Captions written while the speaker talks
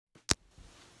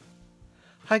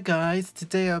Hi guys,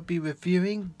 today I'll be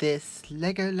reviewing this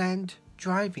Legoland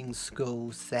driving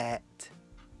school set.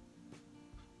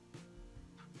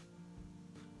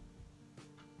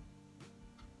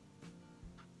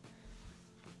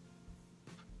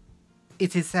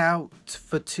 It is out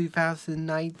for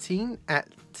 2019 at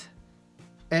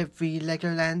every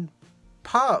Legoland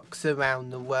parks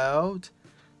around the world,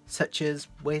 such as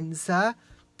Windsor,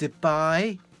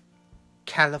 Dubai,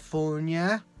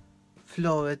 California,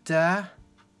 Florida,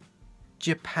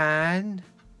 Japan,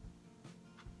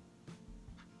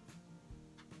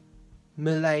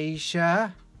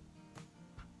 Malaysia,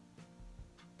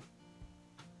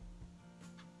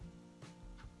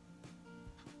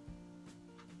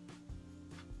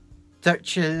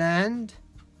 Dutchland,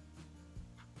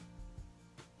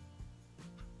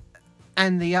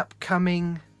 and the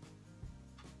upcoming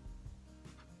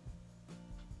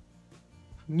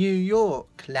New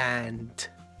York land.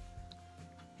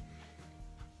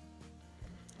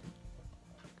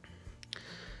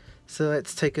 So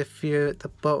let's take a few at the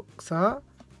box art.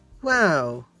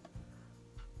 Wow,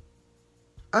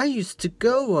 I used to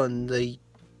go on the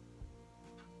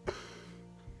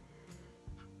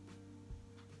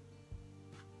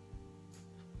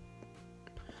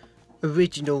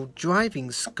original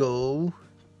driving school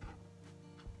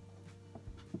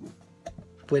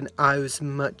when I was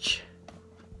much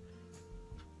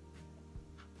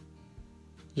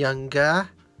younger,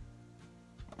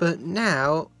 but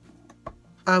now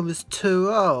I was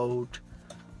too old,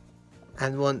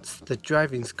 and once the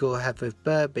driving school have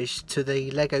refurbished to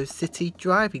the Lego City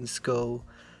driving school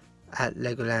at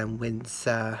Legoland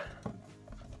Windsor.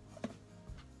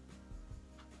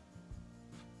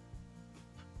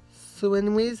 So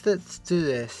anyways, let's do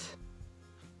this.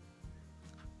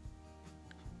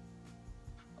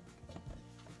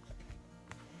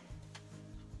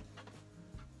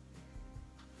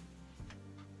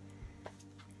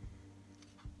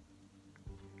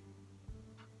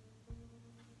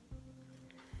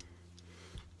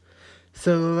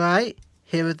 So right,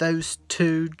 here are those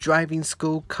two driving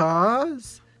school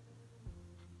cars.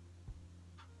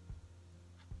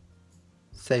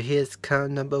 So here's car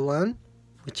number 1,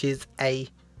 which is a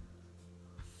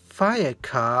fire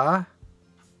car.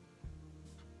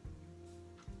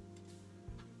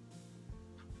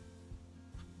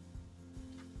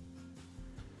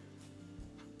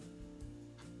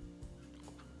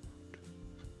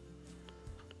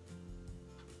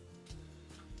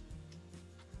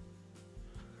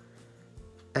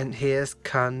 And here's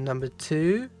car number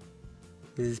 2,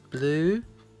 it is blue,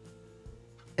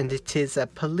 and it is a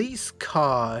police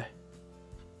car.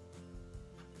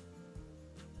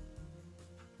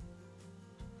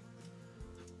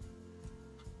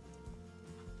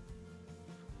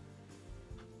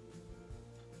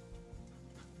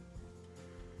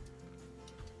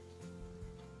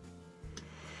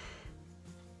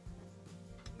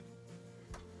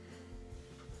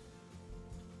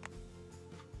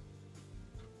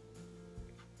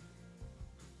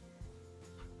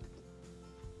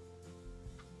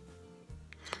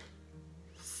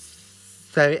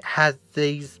 So it had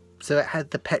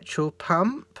the petrol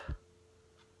pump,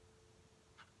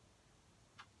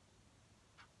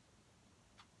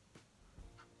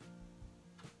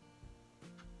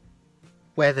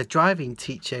 where the driving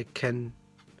teacher can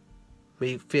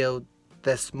refill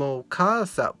the small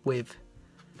cars up with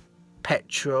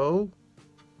petrol.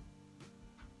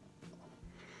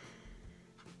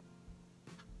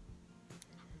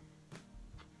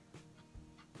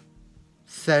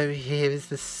 So here is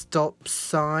the stop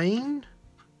sign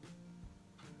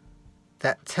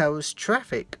that tells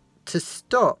traffic to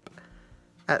stop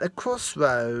at the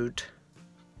crossroad.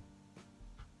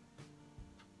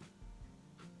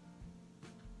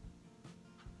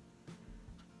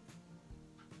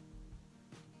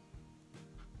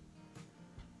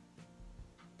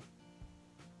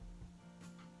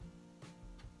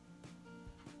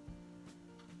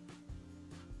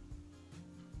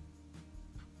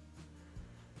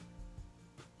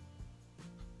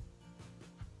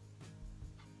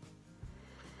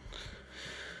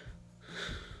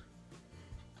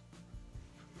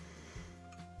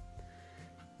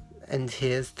 And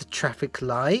here's the traffic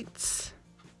lights.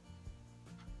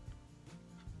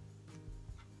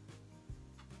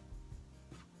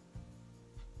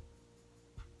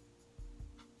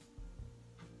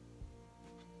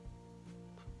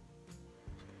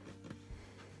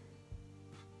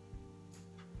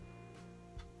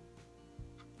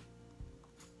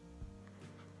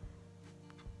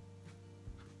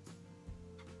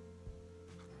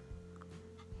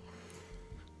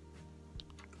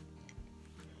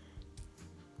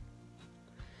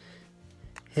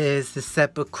 Here's the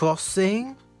zebra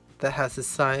crossing that has a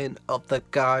sign of the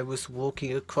guy was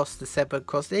walking across the zebra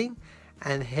crossing,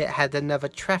 and it had another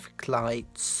traffic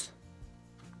lights.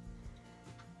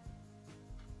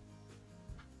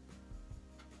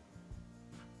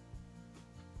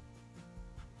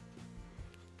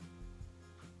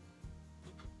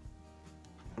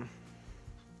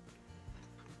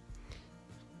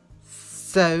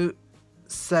 So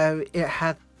it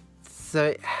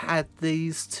had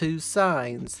these two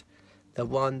signs. The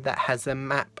one that has a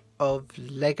map of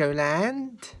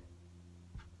Legoland.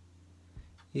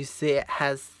 You see it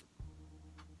has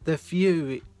the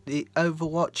view, the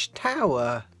Overwatch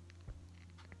Tower.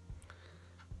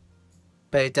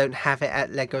 But it don't have it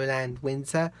at Legoland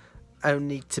Windsor,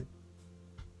 only to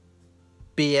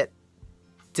be at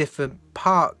different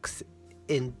parks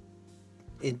in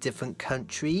different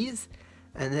countries.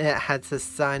 And then it has a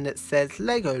sign that says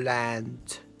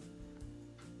Legoland.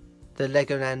 The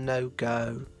Legoland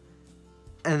logo.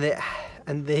 And it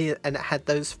had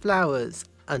those flowers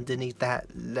underneath that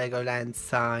Legoland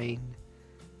sign.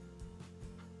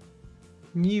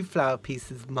 New flower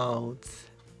pieces molds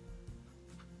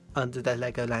under the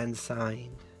Legoland sign.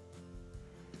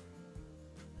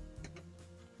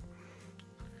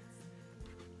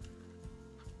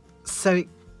 So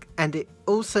it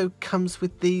also comes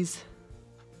with these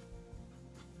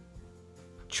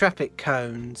traffic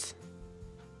cones.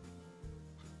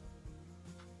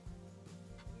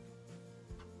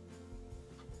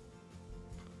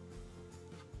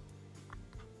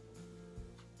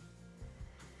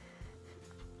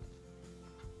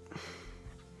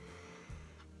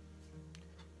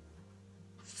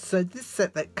 So this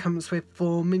set that comes with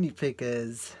 4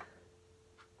 minifigures.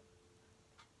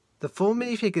 The 4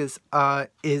 minifigures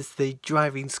is the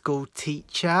driving school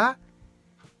teacher.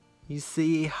 You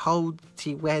see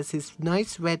he wears his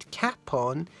nice red cap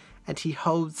on, and he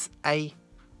holds a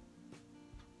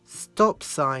stop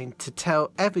sign to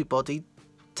tell everybody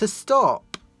to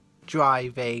stop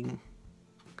driving.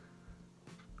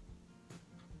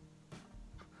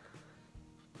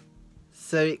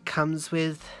 So it comes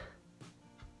with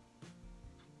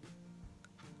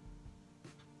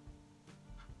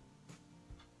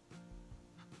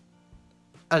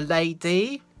a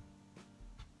lady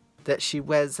that she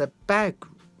wears a bag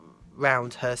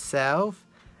round herself,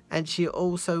 and she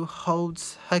also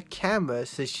holds her camera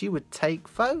so she would take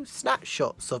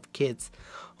snapshots of kids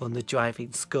on the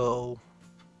driving school.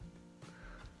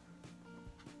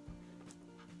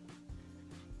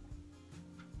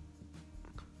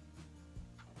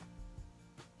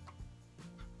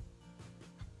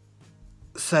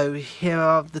 So here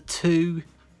are the 2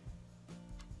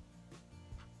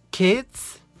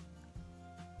 kids.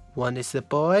 One is a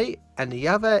boy and the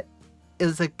other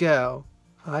is a girl.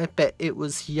 I bet it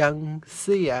was young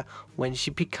Sia when she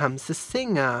becomes a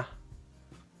singer.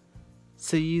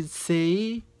 So you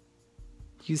see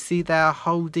they're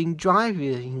holding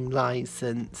driving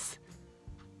license.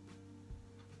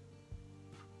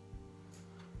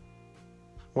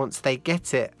 Once they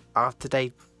get it after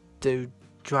they do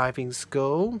driving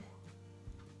school.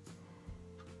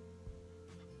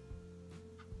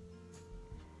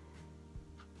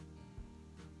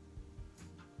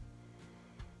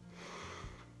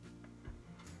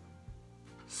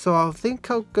 So I think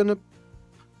I'm gonna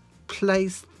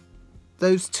place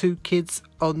those 2 kids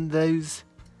on those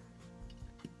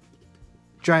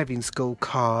driving school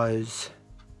cars.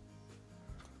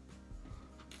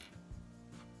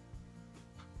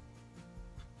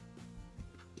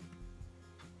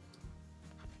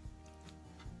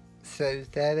 So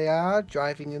there they are,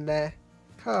 driving in their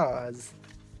cars.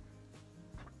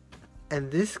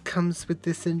 And this comes with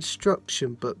this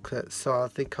instruction booklet, so I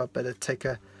think I better take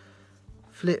a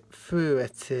flip through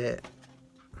at it.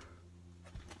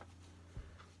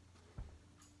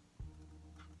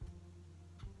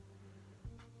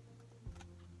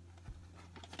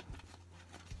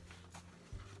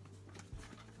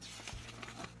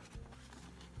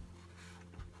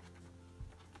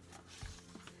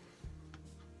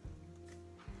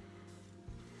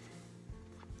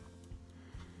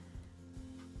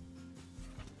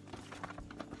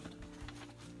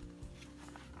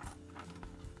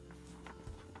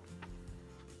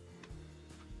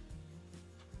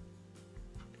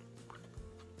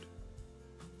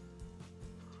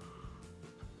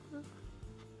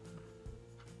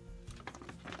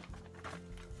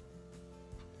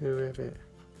 Whoever.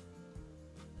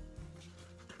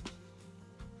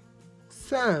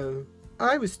 So,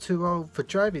 I was too old for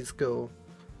driving school.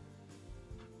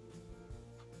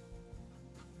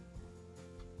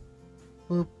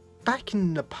 Well, back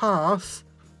in the past,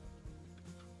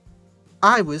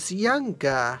 I was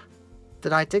younger,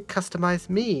 that I did customize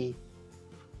me.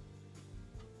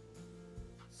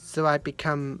 So I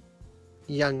become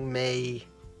young me.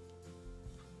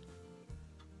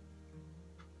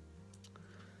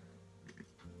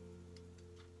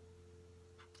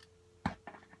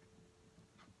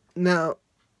 Now,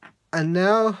 and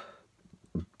now,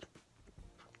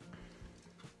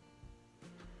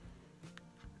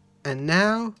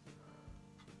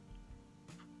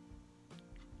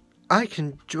 I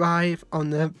can drive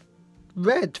on the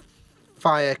red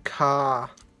fire car.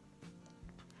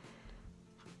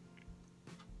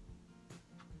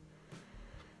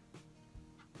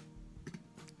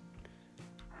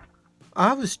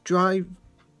 I was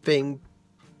driving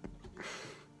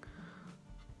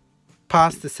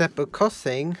past the zebra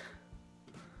crossing.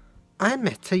 I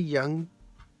met a young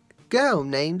girl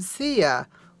named Sia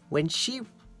when she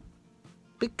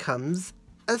becomes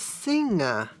a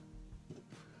singer.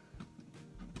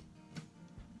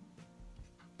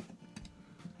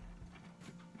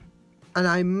 And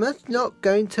I'm not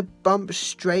going to bump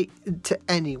straight into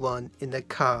anyone in the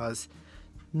cars.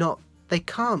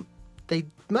 They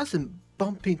mustn't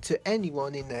bump into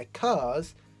anyone in their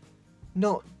cars.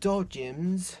 Not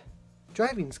dodgems.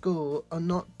 Driving school are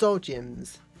not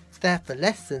dodgems. They're for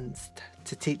lessons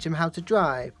to teach them how to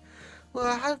drive. Well,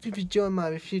 I hope you've enjoyed my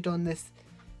review on this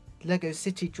Lego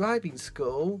City Driving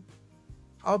School.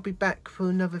 I'll be back for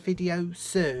another video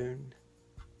soon.